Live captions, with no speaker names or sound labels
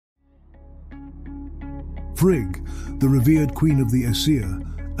Frigg, the revered queen of the Aesir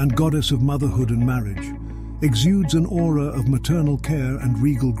and goddess of motherhood and marriage, exudes an aura of maternal care and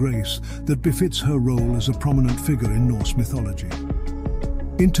regal grace that befits her role as a prominent figure in Norse mythology.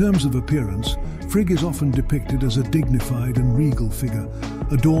 In terms of appearance, Frigg is often depicted as a dignified and regal figure,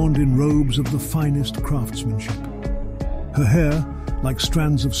 adorned in robes of the finest craftsmanship. Her hair, like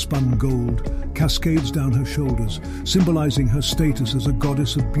strands of spun gold, cascades down her shoulders, symbolizing her status as a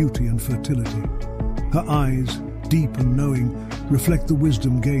goddess of beauty and fertility. Her eyes, deep and knowing, reflect the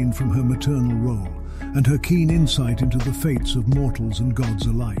wisdom gained from her maternal role and her keen insight into the fates of mortals and gods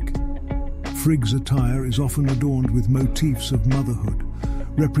alike. Frigg's attire is often adorned with motifs of motherhood,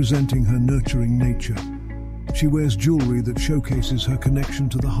 representing her nurturing nature. She wears jewelry that showcases her connection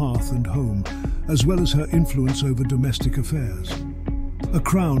to the hearth and home, as well as her influence over domestic affairs. A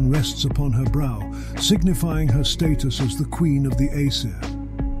crown rests upon her brow, signifying her status as the Queen of the Aesir,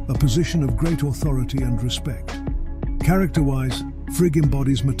 a position of great authority and respect. Character-wise, Frigg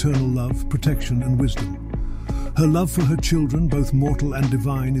embodies maternal love, protection, and wisdom. Her love for her children, both mortal and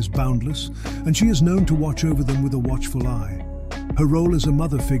divine, is boundless, and she is known to watch over them with a watchful eye. Her role as a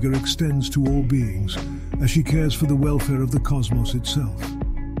mother figure extends to all beings, as she cares for the welfare of the cosmos itself.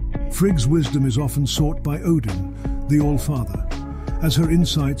 Frigg's wisdom is often sought by Odin, the All-Father, as her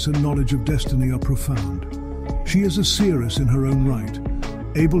insights and knowledge of destiny are profound. She is a seeress in her own right,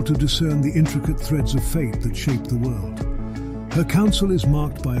 able to discern the intricate threads of fate that shape the world. Her counsel is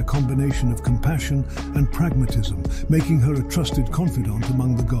marked by a combination of compassion and pragmatism, making her a trusted confidant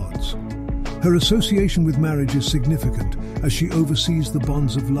among the gods. Her association with marriage is significant, as she oversees the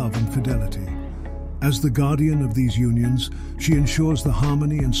bonds of love and fidelity. As the guardian of these unions, she ensures the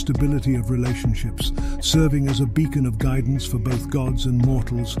harmony and stability of relationships, serving as a beacon of guidance for both gods and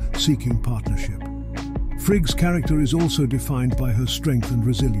mortals seeking partnership. Frigg's character is also defined by her strength and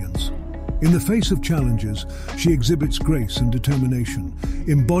resilience. In the face of challenges, she exhibits grace and determination,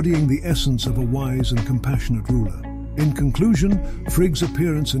 embodying the essence of a wise and compassionate ruler. In conclusion, Frigg's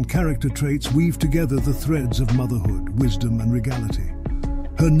appearance and character traits weave together the threads of motherhood, wisdom, and regality.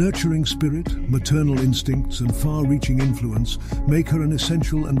 Her nurturing spirit, maternal instincts, and far-reaching influence make her an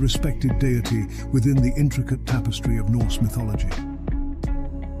essential and respected deity within the intricate tapestry of Norse mythology.